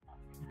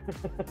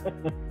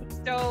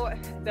So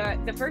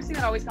the first thing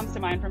that always comes to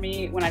mind for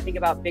me when I think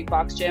about big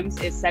box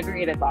gyms is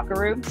segregated locker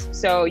rooms.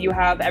 So you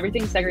have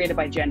everything segregated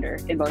by gender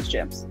in most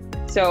gyms.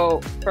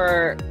 So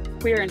for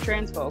queer and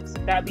trans folks,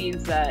 that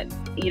means that,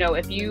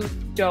 if you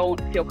don't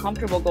feel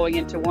comfortable going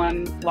into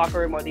one locker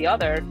room or the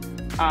other,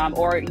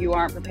 or you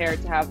aren't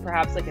prepared to have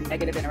perhaps like a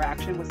negative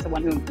interaction with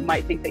someone who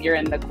might think that you're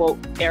in the quote,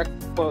 air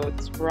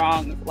quotes,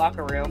 wrong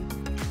locker room,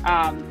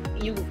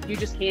 you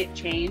just can't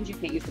change. You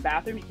can't use the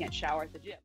bathroom. You can't shower at the gym.